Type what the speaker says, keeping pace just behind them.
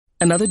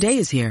Another day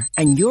is here,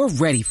 and you're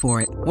ready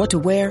for it. What to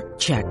wear?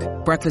 Check.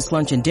 Breakfast,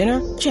 lunch, and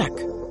dinner? Check.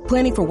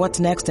 Planning for what's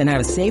next and how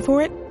to save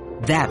for it?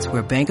 That's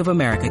where Bank of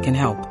America can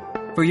help.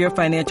 For your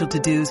financial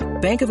to-dos,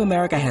 Bank of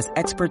America has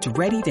experts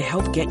ready to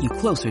help get you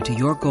closer to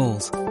your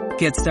goals.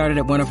 Get started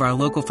at one of our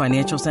local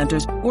financial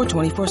centers or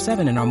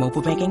 24/7 in our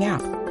mobile banking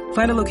app.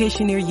 Find a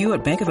location near you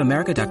at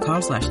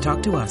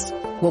bankofamerica.com/talktous.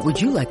 What would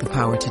you like the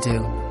power to do?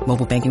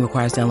 Mobile banking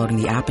requires downloading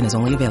the app and is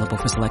only available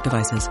for select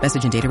devices.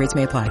 Message and data rates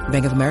may apply.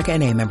 Bank of America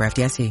NA, member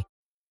FDIC.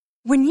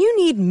 When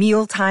you need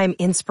mealtime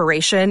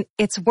inspiration,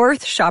 it's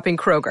worth shopping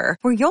Kroger,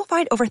 where you'll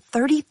find over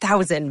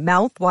 30,000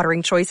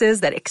 mouth-watering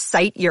choices that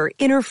excite your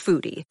inner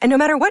foodie. And no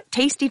matter what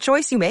tasty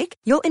choice you make,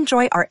 you'll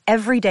enjoy our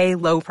everyday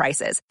low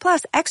prices,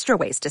 plus extra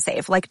ways to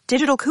save, like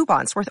digital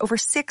coupons worth over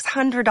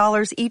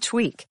 $600 each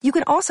week. You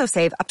can also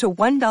save up to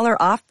 $1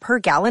 off per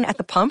gallon at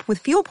the pump with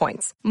fuel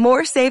points.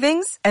 More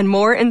savings and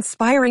more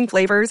inspiring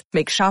flavors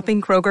make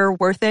shopping Kroger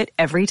worth it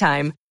every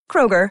time.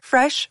 Kroger,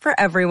 fresh for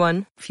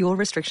everyone. Fuel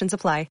restrictions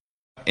apply.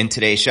 In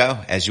today's show,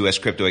 as U.S.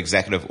 crypto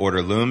executive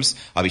order looms,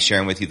 I'll be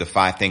sharing with you the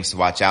 5 things to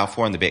watch out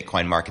for in the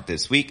Bitcoin market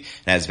this week.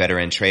 And as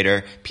veteran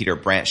trader Peter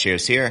Brandt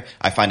shares here,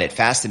 I find it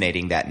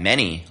fascinating that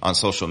many on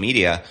social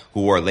media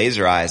who wore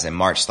laser eyes in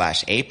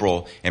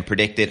March/April and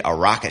predicted a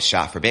rocket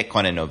shot for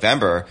Bitcoin in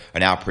November are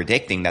now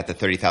predicting that the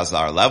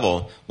 $30,000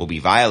 level will be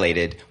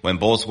violated when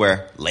bulls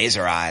wear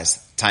laser eyes,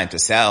 time to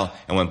sell,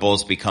 and when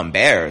bulls become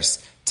bears,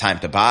 time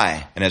to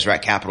buy. And as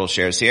Rat Capital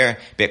shares here,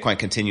 Bitcoin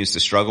continues to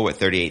struggle with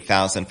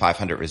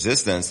 38,500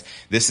 resistance.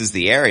 This is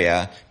the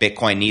area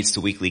Bitcoin needs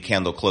to weekly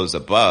candle close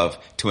above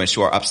to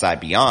ensure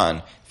upside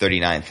beyond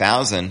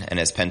 39,000. And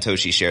as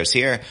Pentoshi shares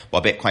here,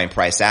 while Bitcoin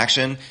price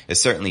action is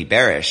certainly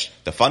bearish,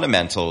 the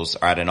fundamentals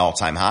are at an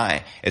all-time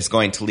high. It's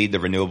going to lead the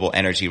renewable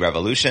energy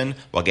revolution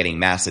while getting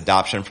mass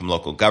adoption from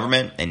local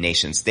government and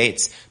nation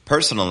states.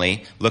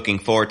 Personally, looking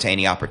forward to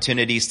any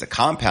opportunities to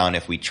compound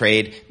if we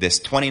trade this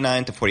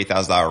 $29,000 to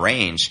 $40,000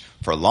 range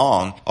for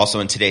long. Also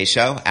in today's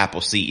show,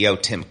 Apple CEO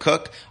Tim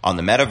Cook on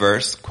the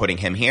metaverse, quoting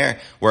him here,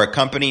 "We're a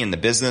company in the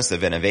business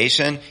of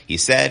innovation." He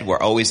said, "We're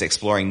always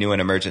exploring new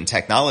and emergent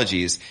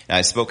technologies." And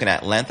I've spoken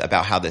at length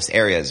about how this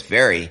area is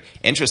very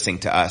interesting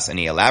to us. And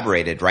he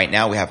elaborated, right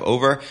now we have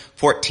over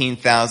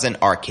 14,000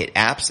 ARKit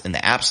apps in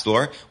the App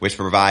Store, which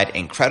provide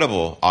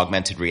incredible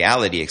augmented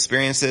reality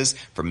experiences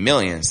for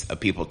millions of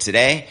people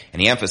today.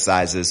 And he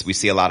emphasizes we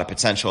see a lot of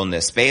potential in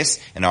this space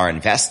and are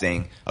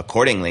investing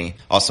accordingly.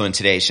 Also in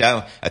today's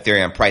show,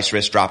 Ethereum price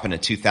risk dropping to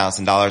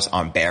 $2,000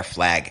 on bear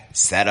flag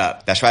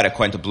setup. That's right,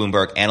 according to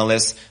Bloomberg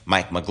analyst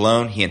Mike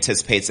McGlone, he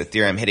anticipates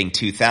Ethereum hitting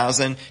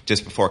 2,000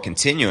 just before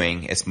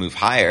continuing its move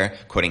higher.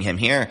 Quoting him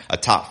here, "A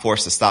top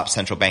force to stop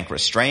central bank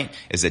restraint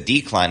is a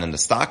decline in the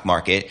stock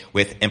market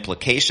with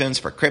implications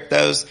for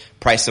cryptos.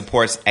 Price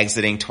supports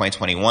exiting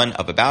 2021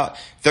 of about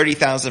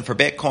 30,000 for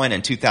Bitcoin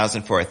and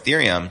 2,000 for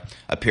Ethereum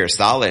appear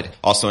solid."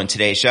 Also in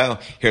today's show,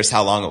 here's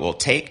how long it will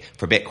take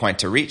for Bitcoin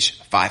to reach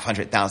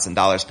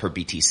 $500,000 per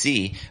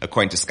BTC,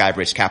 according to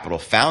Skybridge Capital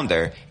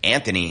founder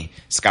Anthony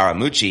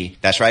Scaramucci.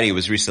 That's right, he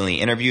was recently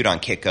interviewed on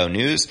Kitco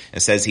News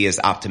and says he is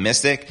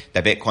optimistic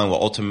that Bitcoin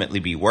will ultimately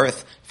be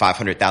worth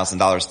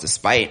 $500,000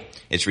 despite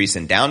its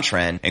recent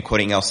downtrend. And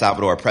quoting El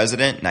Salvador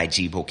President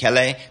Nayib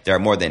Bukele, "There are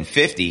more than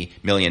 50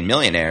 million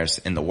millionaires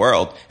in the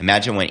world.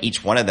 Imagine when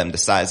each one of them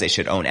decides they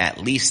should own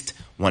at least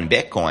one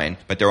Bitcoin,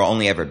 but there will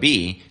only ever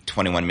be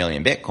 21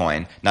 million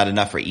Bitcoin, not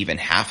enough for even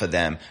half of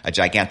them. A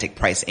gigantic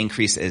price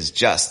increase is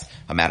just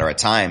a matter of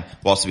time."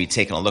 We'll also be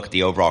taking a look at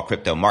the overall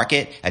crypto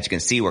market. As you can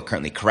see, we're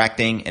currently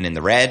correcting and in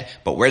the red,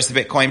 but where's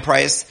the Bitcoin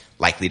price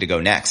likely to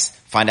go next?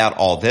 Find out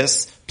all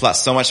this,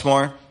 plus so much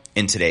more,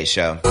 in today's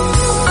show.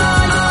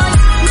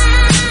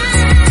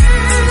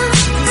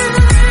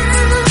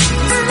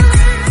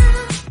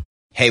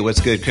 Hey, what's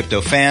good, crypto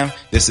fam?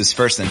 This is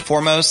first and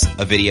foremost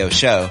a video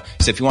show.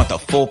 So if you want the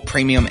full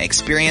premium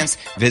experience,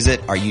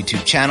 visit our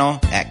YouTube channel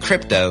at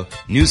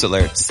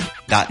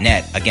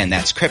cryptonewsalerts.net. Again,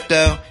 that's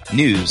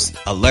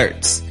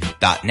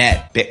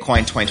cryptonewsalerts.net.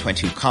 Bitcoin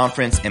 2022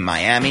 conference in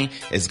Miami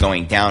is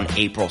going down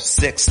April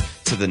 6th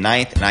to the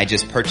 9th, and I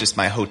just purchased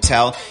my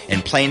hotel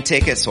and plane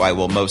tickets, so I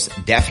will most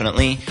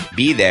definitely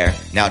be there.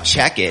 Now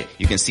check it.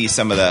 You can see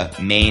some of the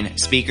main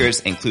speakers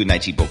include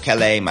Nayib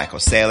Bukele, Michael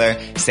Saylor,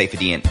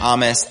 Saifedean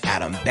Ammous,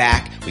 Adam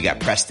Back. We got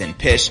Preston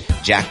Pysh,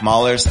 Jack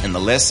Mallers, and the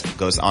list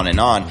goes on and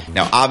on.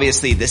 Now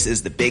obviously this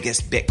is the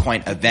biggest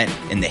Bitcoin event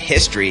in the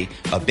history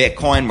of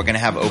Bitcoin. We're going to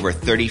have over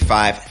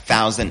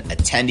 35,000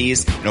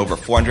 attendees and over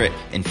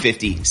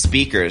 450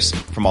 speakers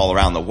from all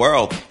around the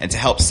world. And to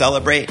help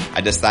celebrate,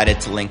 I decided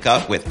to link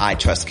up with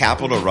iTrust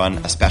Capital to run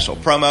a special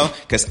promo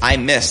because I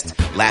missed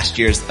last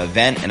year's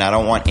event and I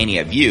don't want any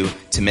of you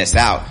to miss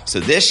out. So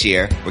this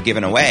year, we're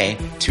giving away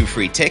 2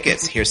 free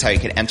tickets. Here's how you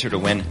can enter to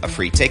win a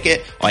free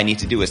ticket. All I need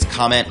to do is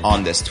comment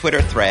on this Twitter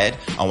thread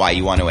on why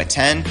you want to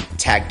attend,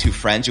 tag 2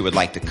 friends you would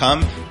like to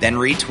come, then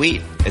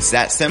retweet. It's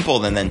that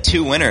simple, and then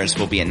 2 winners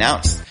will be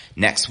announced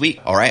next week.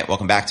 All right,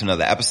 welcome back to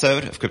another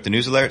episode of Crypto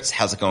News Alerts.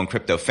 How's it going,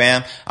 crypto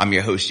fam? I'm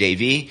your host,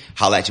 JV.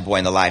 Holla at your boy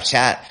in the live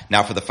chat.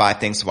 Now for the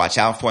 5 things to watch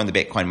out for in the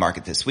Bitcoin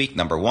market this week.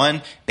 Number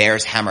 1,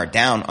 bears hammer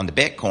down on the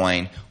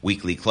Bitcoin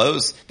weekly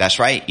close. That's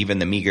right, even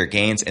the meager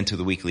gains into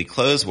the weekly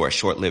close were a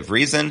short-lived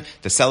reason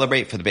to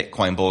celebrate for the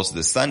Bitcoin bulls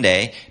this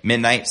Sunday.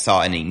 Midnight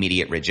saw an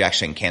immediate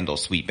rejection candle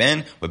sweep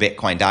in, with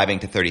Bitcoin diving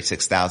to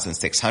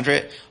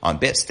 36,600 on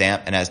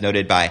Bitstamp. And as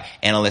noted by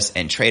analyst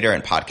and trader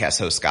and podcast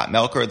host Scott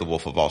Melker, the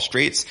Wolf of Wall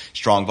Streets,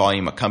 strong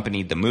volume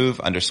accompanied the move,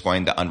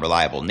 underscoring the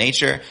unreliable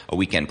nature of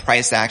weekend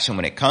price action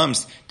when it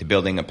comes to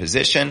building a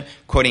position.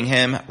 Quoting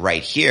him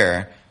right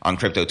here on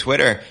crypto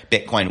Twitter,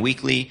 Bitcoin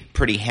weekly,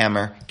 pretty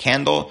hammer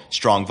candle,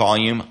 strong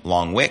volume,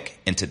 long wick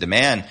into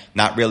demand.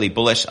 Not really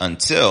bullish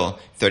until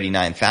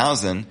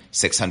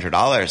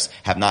 $39,600.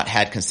 Have not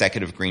had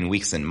consecutive green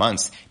weeks in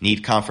months.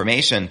 Need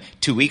confirmation.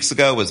 2 weeks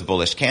ago was a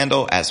bullish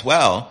candle as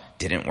well.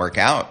 Didn't work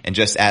out. And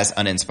just as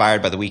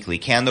uninspired by the weekly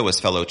candle was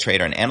fellow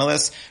trader and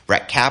analyst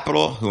Rec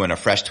Capital, who in a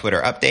fresh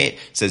Twitter update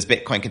says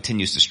Bitcoin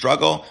continues to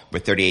struggle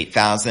with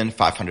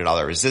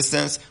 $38,500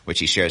 resistance, which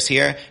he shares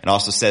here, and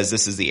also says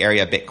this is the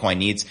area Bitcoin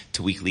needs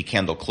to weekly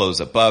candle close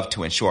above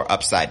to ensure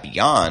upside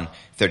beyond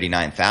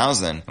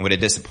 39,000. And with a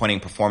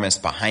disappointing performance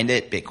behind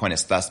it, Bitcoin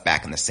is thus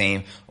back in the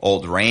same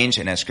old range.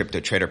 And as crypto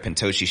trader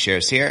Pentoshi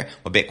shares here,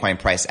 while Bitcoin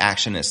price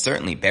action is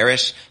certainly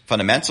bearish,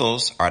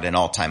 fundamentals are at an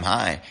all-time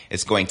high.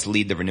 It's going to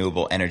lead the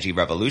renewable energy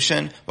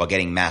revolution while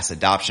getting mass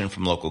adoption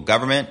from local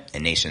government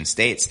and nation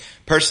states.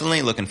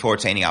 Personally, looking forward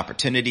to any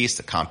opportunities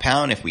to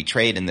compound if we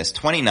trade in this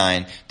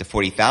 $29,000 to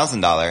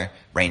 $40,000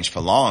 range for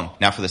long.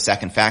 Now for the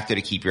second factor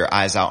to keep your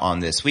eyes out on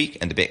this week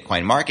in the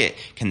Bitcoin market.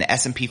 Can the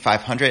S&P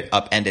 500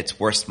 upend its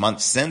worst month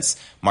since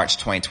March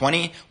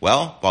 2020?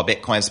 Well, while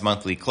Bitcoin's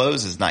monthly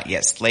close is not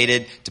yet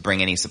slated to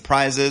bring any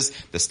surprises,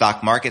 the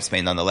stock markets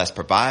may nonetheless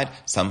provide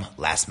some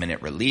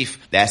last-minute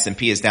relief. The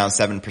S&P is down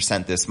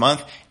 7% this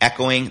month,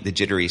 echoing the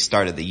jittery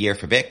start of the year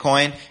for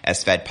Bitcoin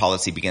as Fed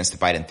policy begins to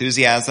bite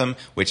enthusiasm,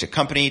 which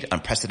accompanied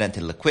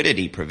unprecedented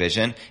liquidity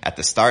provision at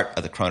the start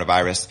of the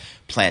coronavirus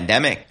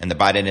pandemic. And the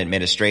Biden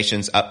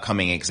administration's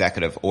upcoming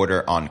executive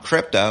order on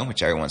crypto,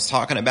 which everyone's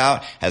talking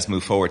about, has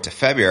moved forward to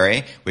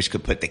February, which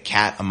could put the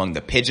cat among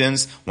the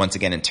pigeons once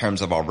again in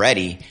terms of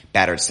already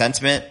battered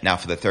sentiment. Now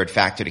for the third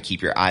factor to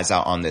keep your eyes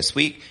out on this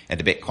week at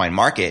the Bitcoin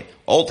market,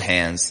 old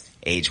hands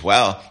age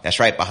well. That's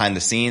right, behind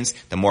the scenes,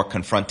 the more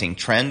confronting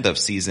trend of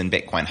seasoned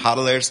Bitcoin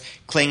hodlers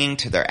clinging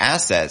to their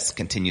assets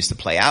continues to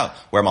play out.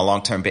 Where my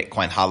long-term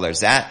Bitcoin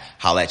hodlers at?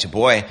 Holla at your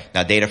boy.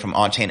 Now, data from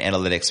on-chain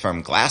analytics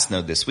firm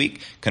Glassnode this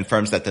week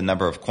confirms that the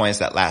number of coins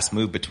that last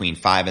moved between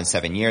 5 and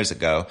 7 years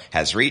ago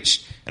has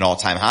reached an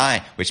all-time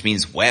high, which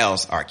means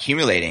whales are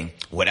accumulating.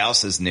 What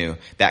else is new?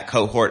 That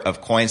cohort of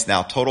coins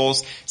now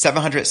totals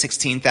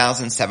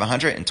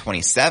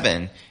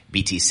 716,727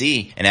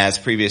 BTC. And as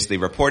previously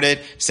reported,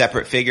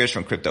 separate figures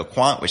from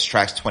CryptoQuant, which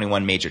tracks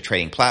 21 major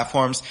trading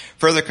platforms,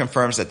 further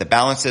confirms that the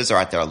balances are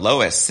at their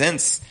lowest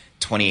since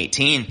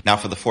 2018. Now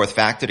for the fourth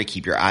factor to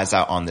keep your eyes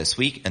out on this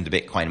week in the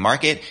Bitcoin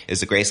market is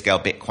the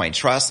Grayscale Bitcoin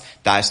Trust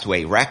dives to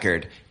a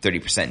record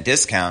 30%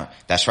 discount.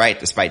 That's right.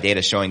 Despite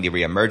data showing the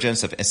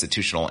reemergence of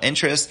institutional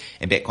interest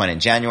in Bitcoin in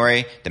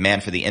January,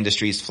 demand for the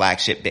industry's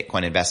flagship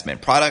Bitcoin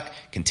investment product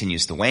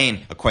continues to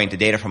wane. According to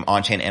data from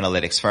on-chain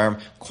analytics firm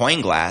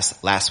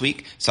CoinGlass, last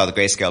week saw the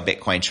Grayscale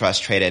Bitcoin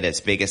Trust trade at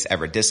its biggest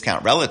ever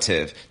discount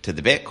relative to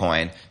the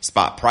Bitcoin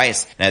spot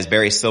price. And as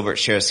Barry Silbert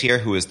shares here,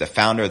 who is the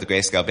founder of the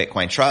Grayscale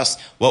Bitcoin Trust,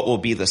 what will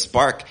be the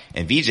spark?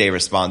 And VJ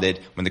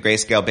responded, when the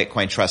Grayscale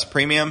Bitcoin Trust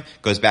premium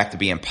goes back to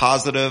being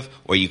positive,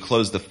 or you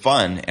close the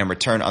fund and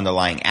return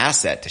underlying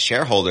asset to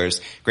shareholders,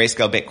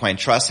 Grayscale Bitcoin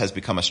Trust has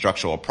become a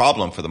structural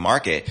problem for the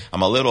market.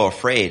 I'm a little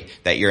afraid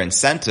that your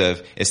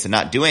incentive is to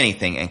not do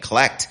anything and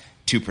collect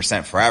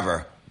 2%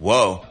 forever.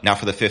 Whoa. Now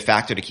for the fifth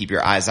factor to keep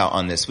your eyes out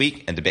on this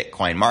week in the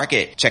Bitcoin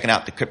market, checking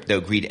out the Crypto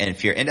Greed and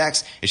Fear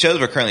Index. It shows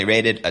we're currently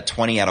rated a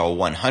 20 out of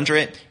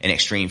 100 in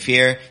extreme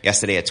fear.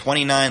 Yesterday a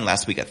 29,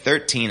 last week a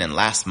 13, and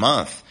last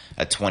month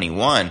a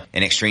 21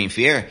 in extreme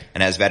fear.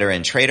 And as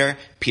veteran trader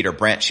Peter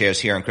Brandt shares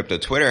here on Crypto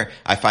Twitter,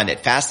 I find it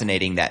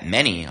fascinating that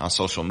many on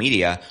social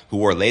media who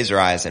wore laser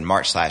eyes in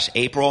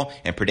March/April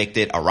and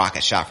predicted a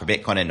rocket shot for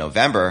Bitcoin in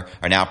November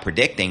are now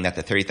predicting that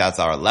the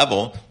 $30,000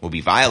 level will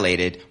be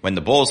violated when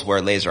the bulls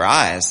wear laser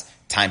eyes.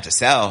 Time to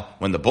sell.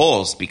 When the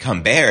bulls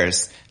become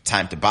bears,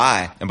 time to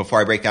buy. And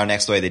before I break down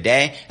next story of the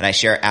day and I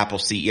share Apple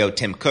CEO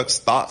Tim Cook's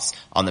thoughts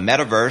on the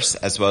metaverse,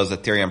 as well as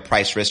Ethereum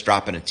price risk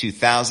dropping to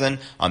 2,000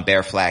 on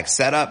bear flag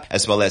setup,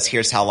 as well as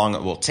here's how long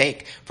it will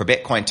take for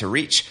Bitcoin to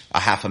reach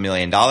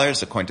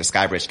 $500,000, according to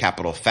Skybridge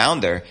Capital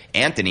founder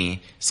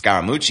Anthony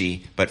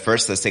Scaramucci. But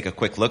first, let's take a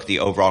quick look at the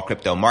overall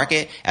crypto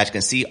market. As you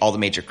can see, all the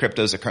major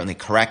cryptos are currently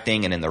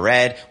correcting and in the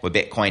red, with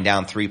Bitcoin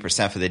down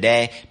 3% for the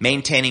day,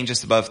 maintaining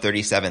just above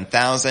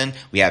 37,000.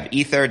 We have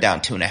Ether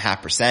down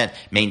 2.5%,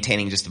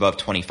 maintaining just just above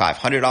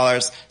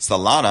 $2,500.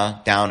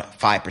 Solana down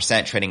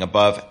 5%, trading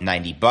above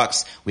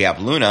 $90. We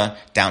have Luna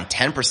down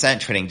 10%,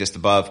 trading just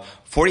above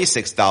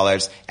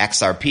 $46.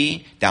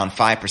 XRP down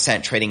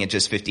 5%, trading at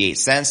just 58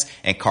 cents.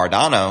 And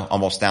Cardano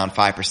almost down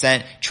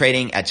 5%,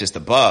 trading at just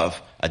above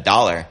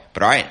 $1.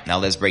 But all right, now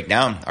let's break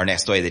down our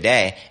next story of the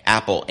day.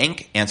 Apple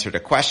Inc. answered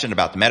a question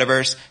about the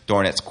metaverse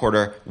during its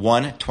quarter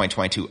 1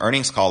 2022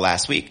 earnings call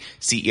last week.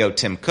 CEO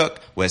Tim Cook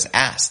was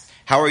asked,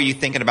 how are you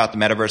thinking about the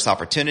metaverse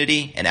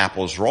opportunity and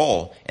Apple's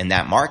role in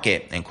that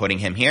market? And quoting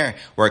him here,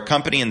 we're a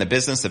company in the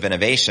business of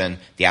innovation,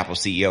 the Apple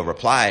CEO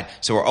replied,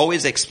 so we're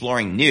always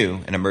exploring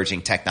new and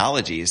emerging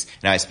technologies.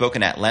 And I've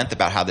spoken at length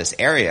about how this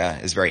area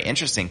is very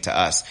interesting to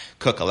us.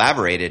 Cook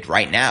elaborated,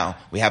 right now,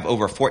 we have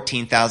over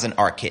 14,000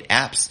 ARKit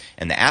apps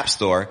in the App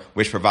Store,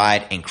 which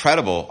provide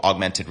incredible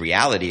augmented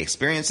reality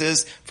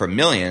experiences for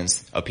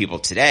millions of people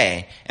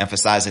today,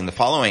 emphasizing the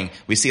following,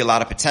 we see a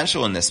lot of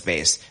potential in this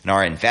space and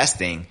are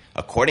investing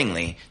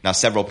accordingly. Now,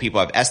 several people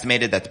have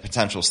estimated that the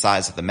potential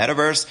size of the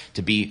metaverse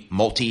to be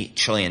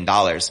multi-trillion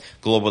dollars.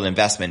 Global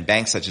investment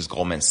banks such as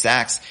Goldman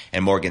Sachs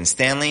and Morgan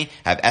Stanley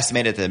have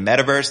estimated the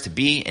metaverse to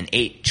be an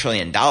 $8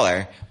 trillion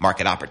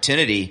market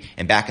opportunity.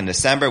 And back in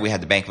December, we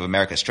had the Bank of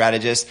America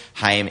strategist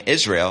Haim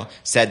Israel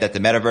said that the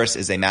metaverse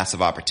is a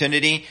massive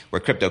opportunity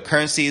where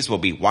cryptocurrencies will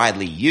be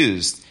widely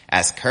used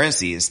as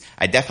currencies.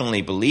 I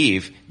definitely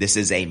believe this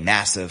is a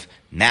massive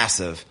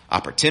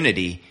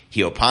opportunity,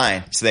 he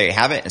opined. So there you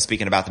have it. And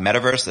speaking about the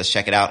metaverse, let's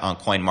check it out on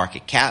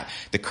CoinMarketCap.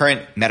 The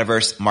current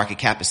metaverse market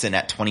cap is sitting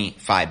at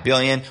 $25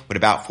 billion with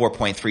about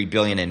 $4.3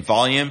 billion in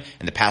volume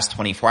in the past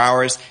 24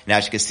 hours. And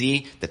as you can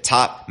see, the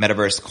top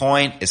metaverse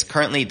coin is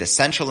currently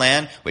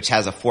Decentraland, which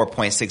has a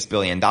 $4.6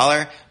 billion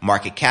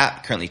market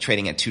cap, currently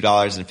trading at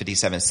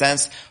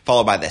 $2.57,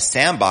 followed by the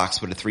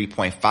Sandbox with a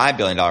 $3.5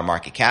 billion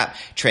market cap,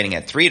 trading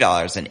at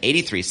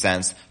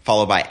 $3.83,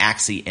 followed by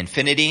Axie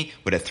Infinity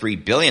with a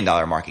 $3 billion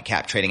market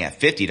cap, trading at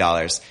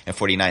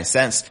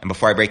 $50.49. And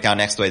before I break down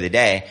next story of the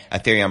day,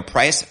 Ethereum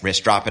price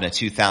risk dropping to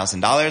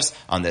 $2,000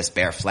 on this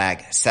bear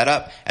flag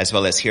setup, as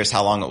well as here's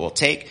how long it will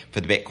take for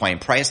the Bitcoin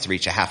price to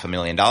reach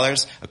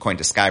 $500,000, according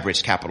to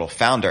Skybridge Capital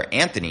founder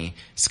Anthony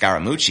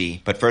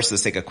Scaramucci. But first,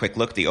 let's take a quick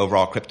look at the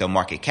overall crypto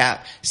market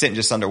cap, sitting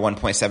just under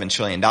 $1.7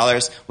 trillion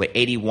with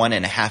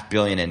 $81.5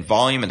 billion in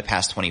volume in the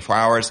past 24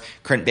 hours.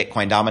 Current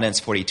Bitcoin dominance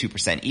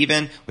 42%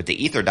 even, with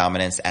the Ether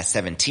dominance at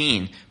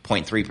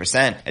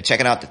 17.3%. And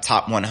checking out the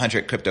top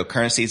 100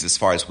 cryptocurrencies as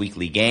far as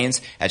weekly gains.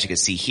 As you can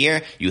see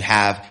here, you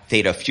have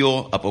Theta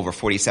Fuel up over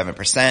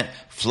 47%,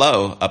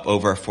 Flow up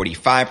over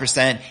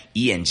 45%,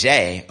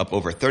 ENJ up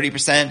over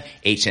 30%,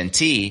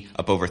 HNT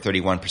up over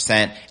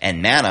 31%,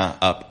 and Mana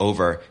up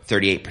over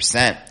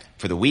 38%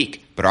 for the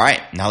week. But all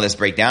right, now let's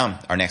break down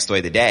our next story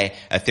of the day.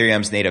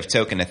 Ethereum's native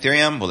token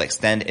Ethereum will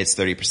extend its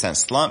 30%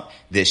 slump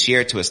this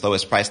year to its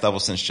lowest price level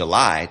since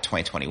July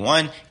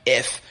 2021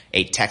 if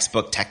a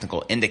textbook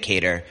technical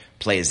indicator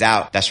plays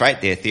out. That's right,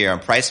 the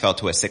Ethereum price fell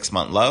to a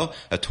 6-month low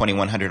of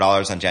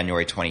 $2,100 on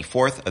January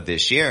 24th of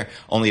this year,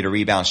 only to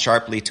rebound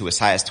sharply to as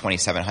high as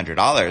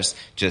 $2,700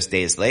 just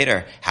days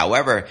later.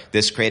 However,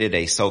 this created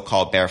a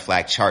so-called bear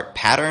flag chart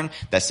pattern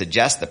that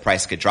suggests the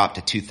price could drop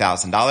to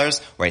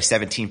 $2,000 or a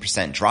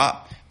 17%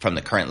 drop from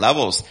the current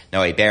levels.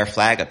 Now, a bear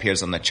flag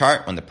appears on the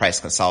chart when the price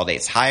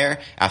consolidates higher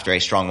after a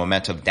strong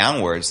momentum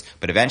downwards,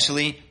 but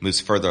eventually moves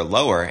further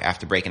lower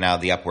after breaking out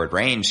of the upward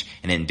range.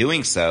 And in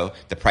doing so,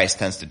 the price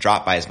tends to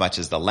drop by as much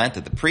as the length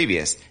of the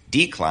previous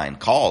decline,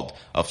 called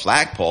a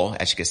flagpole,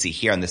 as you can see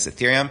here on this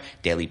Ethereum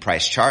daily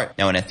price chart.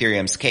 Now, in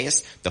Ethereum's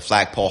case, the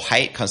flagpole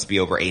height comes to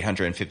be over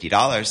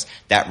 $850.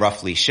 That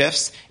roughly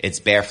shifts its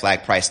bear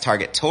flag price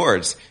target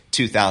towards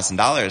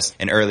 $2,000.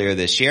 And earlier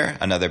this year,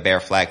 another bear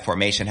flag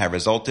formation had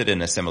resulted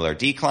in a similar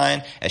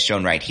decline, as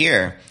shown right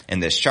here in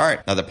this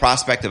chart. Now, the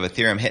prospect of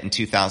Ethereum hitting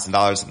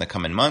 $2,000 in the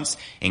coming months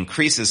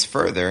increases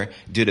further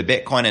due to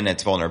Bitcoin and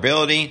its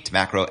vulnerability to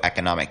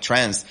macroeconomic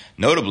trends.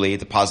 Notably,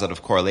 the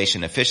positive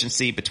correlation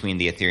efficiency between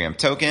the Ethereum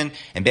token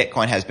and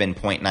Bitcoin has been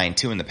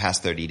 0.92 in the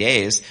past 30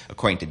 days,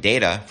 according to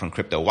data from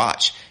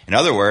CryptoWatch. In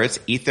other words,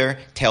 Ether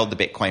tailed the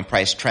Bitcoin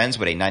price trends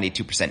with a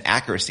 92%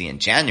 accuracy in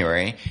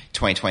January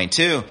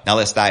 2022. Now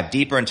let's dive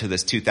deeper into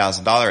this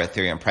 $2,000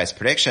 Ethereum price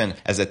prediction.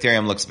 As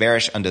Ethereum looks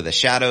bearish under the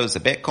shadows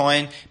of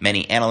Bitcoin,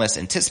 many analysts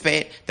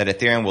anticipate that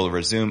Ethereum will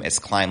resume its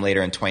climb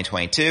later in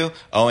 2022,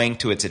 owing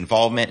to its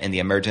involvement in the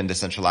emerging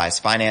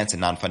decentralized finance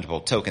and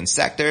non-fungible token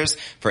sectors.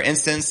 For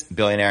instance,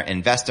 billionaire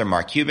investor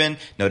Mark Cuban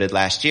noted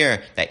last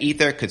year that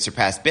Ether could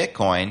surpass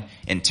Bitcoin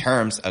in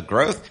terms of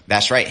growth.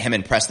 That's right, him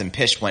and Preston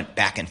Pysh went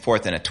back and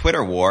forth in a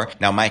Twitter war.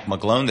 Now, Mike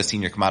McGlone, the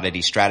senior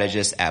commodity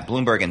strategist at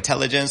Bloomberg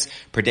Intelligence,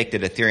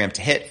 predicted Ethereum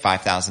to hit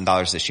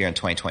 $5,000 this this year in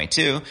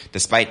 2022,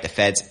 despite the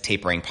Fed's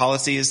tapering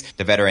policies.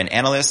 The veteran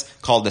analyst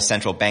called the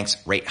central bank's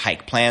rate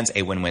hike plans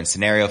a win-win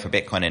scenario for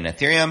Bitcoin and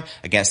Ethereum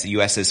against the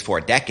U.S.'s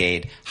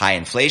four-decade high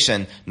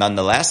inflation.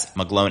 Nonetheless,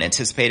 McGlone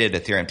anticipated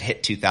Ethereum to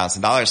hit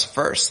 $2,000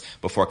 first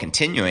before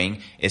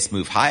continuing its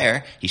move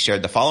higher. He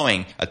shared the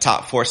following: a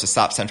top force to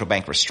stop central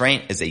bank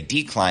restraint is a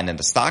decline in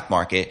the stock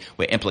market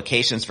with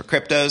implications for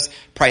cryptos.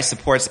 Price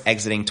supports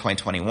exiting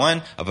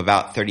 2021 of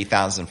about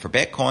 30,000 for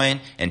Bitcoin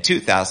and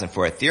 2,000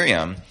 for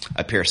Ethereum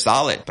appear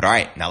solid. But all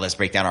right, now let's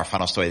break down our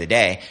final story of the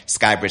day.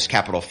 Skybridge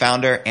Capital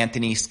founder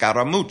Anthony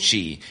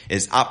Scaramucci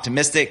is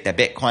optimistic that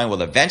Bitcoin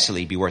will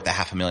eventually be worth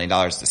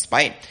 $500,000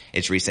 despite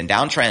its recent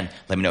downtrend.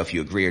 Let me know if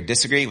you agree or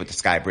disagree with the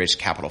Skybridge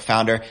Capital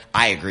founder.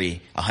 I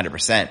agree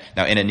 100%.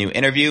 Now, in a new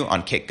interview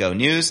on KitGo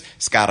News,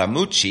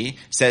 Scaramucci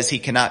says he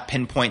cannot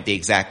pinpoint the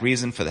exact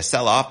reason for the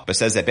sell-off, but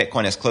says that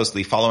Bitcoin is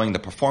closely following the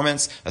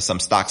performance of some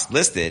stocks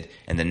listed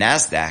in the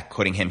NASDAQ.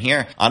 Quoting him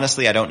here,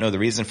 honestly, I don't know the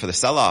reason for the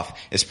sell-off.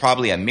 It's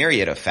probably a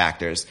myriad of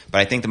factors,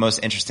 but I think the most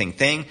interesting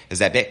thing is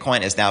that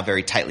Bitcoin is now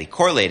very tightly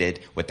correlated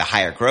with the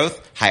higher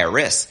growth, higher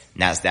risk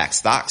NASDAQ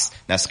stocks.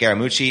 Now,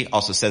 Scaramucci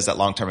also says that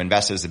long-term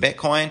investors of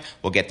Bitcoin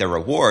will get their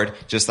reward,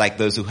 just like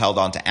those who held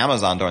on to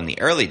Amazon during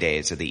the early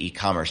days of the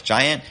e-commerce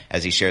giant.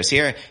 As he shares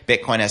here,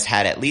 Bitcoin has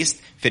had at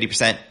least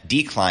 50%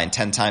 decline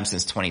 10 times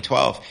since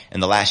 2012. In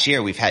the last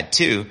year, we've had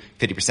two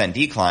 50%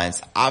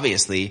 declines.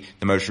 Obviously,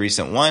 the most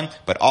recent one,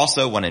 but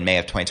also one in May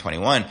of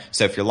 2021.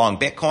 So if you're long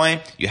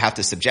Bitcoin, you have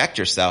to subject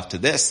yourself to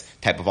this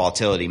type of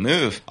volatility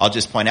move. I'll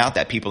just point out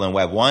that people in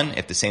Web 1,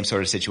 if the same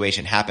sort of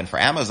situation happened for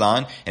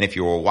Amazon, and if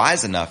you were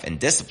wise enough and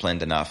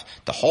disciplined enough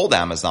to hold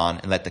Amazon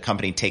and let the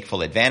company take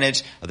full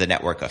advantage of the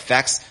network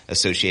effects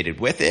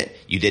associated with it,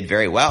 you did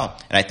very well.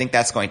 And I think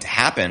that's going to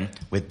happen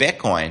with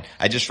Bitcoin.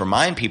 I just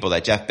remind people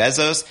that Jeff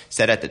Bezos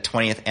said at the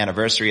 20th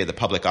anniversary of the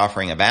public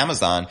offering of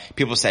Amazon,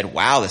 people said,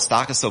 wow, the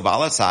stock is so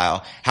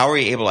volatile. How are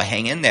you able to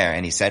hang in there?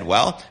 And he said,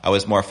 well, I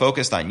was more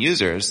focused on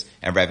users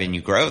and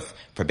revenue growth.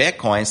 For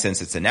Bitcoin,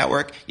 since it's a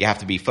network, you have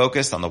to be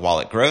focused on the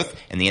wallet growth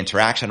and the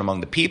interaction among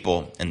the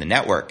people in the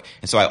network.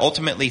 And so I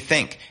ultimately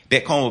think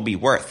Bitcoin will be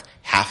worth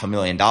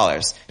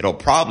 $500,000. It'll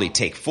probably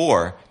take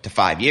 4 to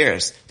 5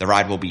 years. The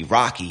ride will be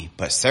rocky,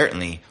 but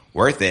certainly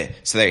worth it.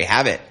 So there you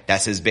have it.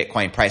 That's his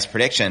Bitcoin price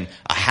prediction,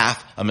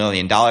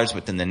 $500,000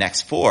 within the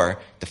next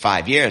 4 to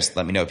 5 years.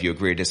 Let me know if you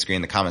agree or disagree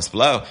in the comments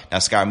below. Now,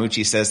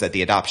 Scaramucci says that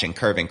the adoption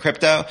curve in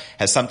crypto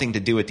has something to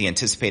do with the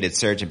anticipated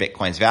surge in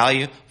Bitcoin's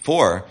value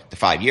 4 to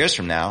 5 years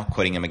from now.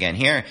 Quoting him again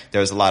here,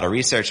 there was a lot of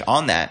research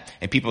on that.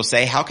 And people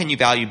say, how can you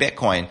value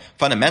Bitcoin?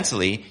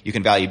 Fundamentally, you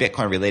can value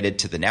Bitcoin related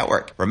to the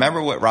network.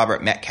 Remember what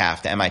Robert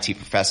Metcalfe, the MIT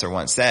professor,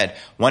 once said,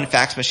 one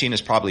fax machine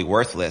is probably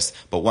worthless,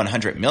 but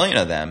 100 million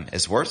of them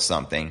is worth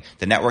something.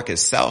 The network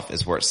itself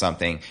is worth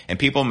something. And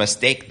people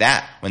mistake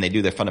that when they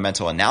do their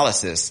fundamental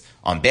analysis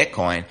on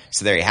Bitcoin.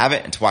 So there you have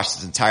it. And to watch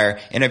this entire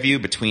interview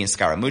between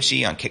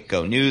Scaramucci on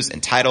KitGo News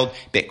entitled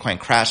Bitcoin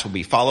Crash will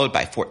be followed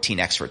by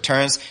 14x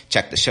returns,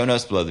 check the show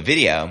notes below the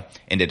video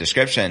in the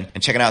description.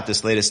 And checking out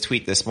this latest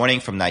tweet this morning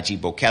from Nayib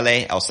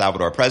Bukele, El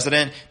Salvador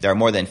president. There are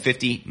more than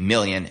 50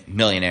 million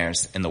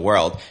millionaires in the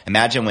world.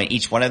 Imagine when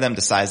each one of them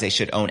decides they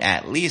should own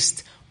at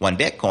least one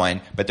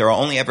Bitcoin, but there will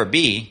only ever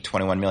be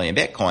 21 million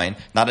Bitcoin,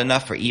 not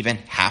enough for even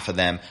half of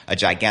them. A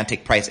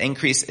gigantic price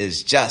increase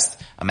is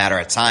just a matter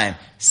of time.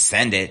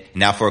 Send it.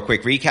 Now for a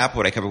quick recap of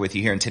what I covered with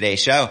you here in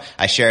today's show.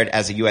 I shared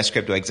as a U.S.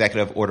 crypto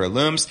executive order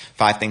looms,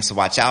 5 things to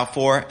watch out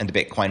for in the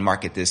Bitcoin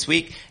market this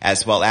week,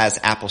 as well as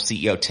Apple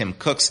CEO Tim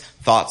Cook's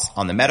thoughts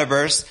on the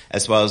metaverse,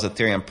 as well as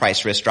Ethereum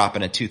price risk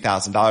dropping to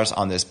 $2,000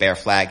 on this bear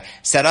flag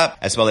setup,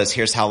 as well as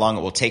here's how long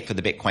it will take for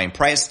the Bitcoin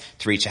price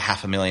to reach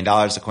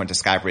 $500,000 according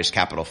to Skybridge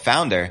Capital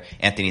founder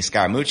Anthony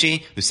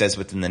Scaramucci, who says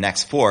within the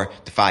next 4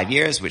 to 5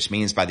 years, which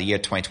means by the year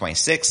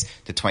 2026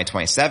 to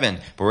 2027.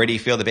 But where do you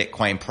feel the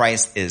Bitcoin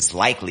price is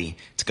likely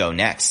to go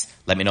next?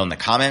 Let me know in the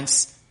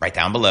comments right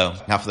down below.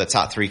 Now for the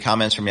top 3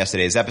 comments from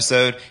yesterday's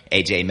episode,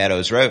 AJ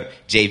Meadows wrote,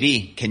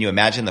 JV, can you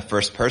imagine the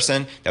first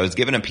person that was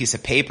given a piece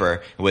of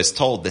paper and was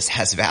told this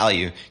has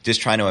value?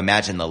 Just trying to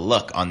imagine the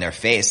look on their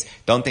face.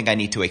 Don't think I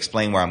need to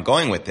explain where I'm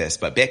going with this,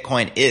 but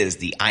Bitcoin is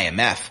the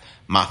IMF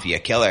Mafia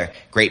killer.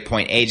 Great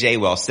point, AJ.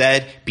 Well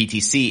said.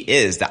 BTC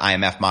is the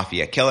IMF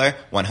Mafia killer.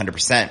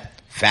 100%.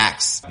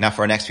 Facts. Now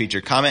for our next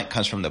featured comment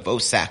comes from the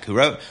Vosak, who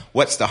wrote,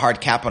 what's the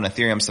hard cap on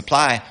Ethereum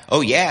supply?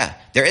 Oh yeah,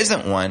 there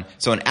isn't one.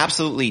 So in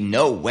absolutely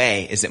no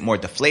way is it more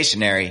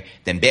deflationary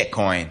than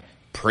Bitcoin.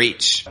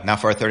 Preach. Now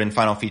for our third and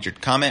final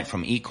featured comment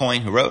from eCoin,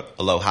 who wrote,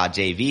 Aloha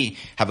JV.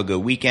 Have a good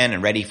weekend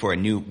and ready for a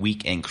new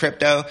week in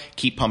crypto.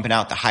 Keep pumping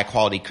out the high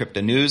quality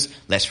crypto news.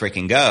 Let's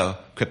freaking go.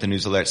 Crypto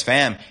News Alerts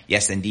fam.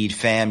 Yes, indeed,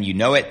 fam. You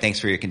know it. Thanks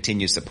for your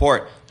continued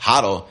support.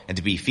 HODL. And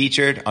to be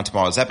featured on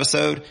tomorrow's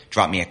episode,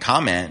 drop me a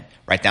comment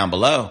right down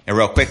below. And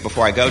real quick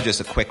before I go,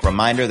 just a quick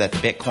reminder that the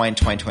Bitcoin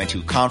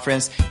 2022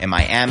 conference in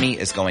Miami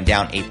is going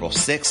down April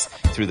 6th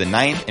through the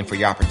 9th. And for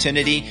your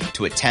opportunity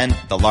to attend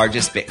the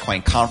largest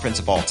Bitcoin conference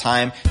of all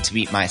time, to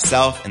meet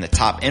myself and the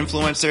top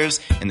influencers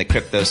in the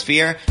crypto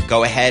sphere,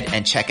 go ahead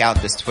and check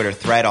out this Twitter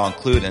thread I'll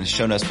include in the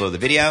show notes below the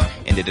video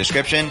in the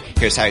description.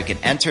 Here's how you can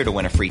enter to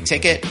win a free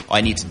ticket. All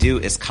I need to do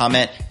is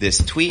comment this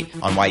tweet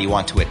on why you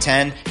want to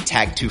attend,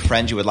 tag 2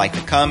 friends you would like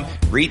to come,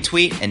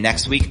 retweet, and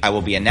next week I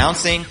will be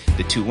announcing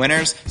the 2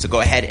 winners. So go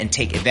ahead and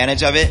take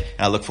advantage of it,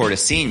 and I look forward to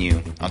seeing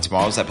you on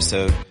tomorrow's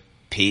episode.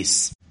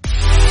 Peace.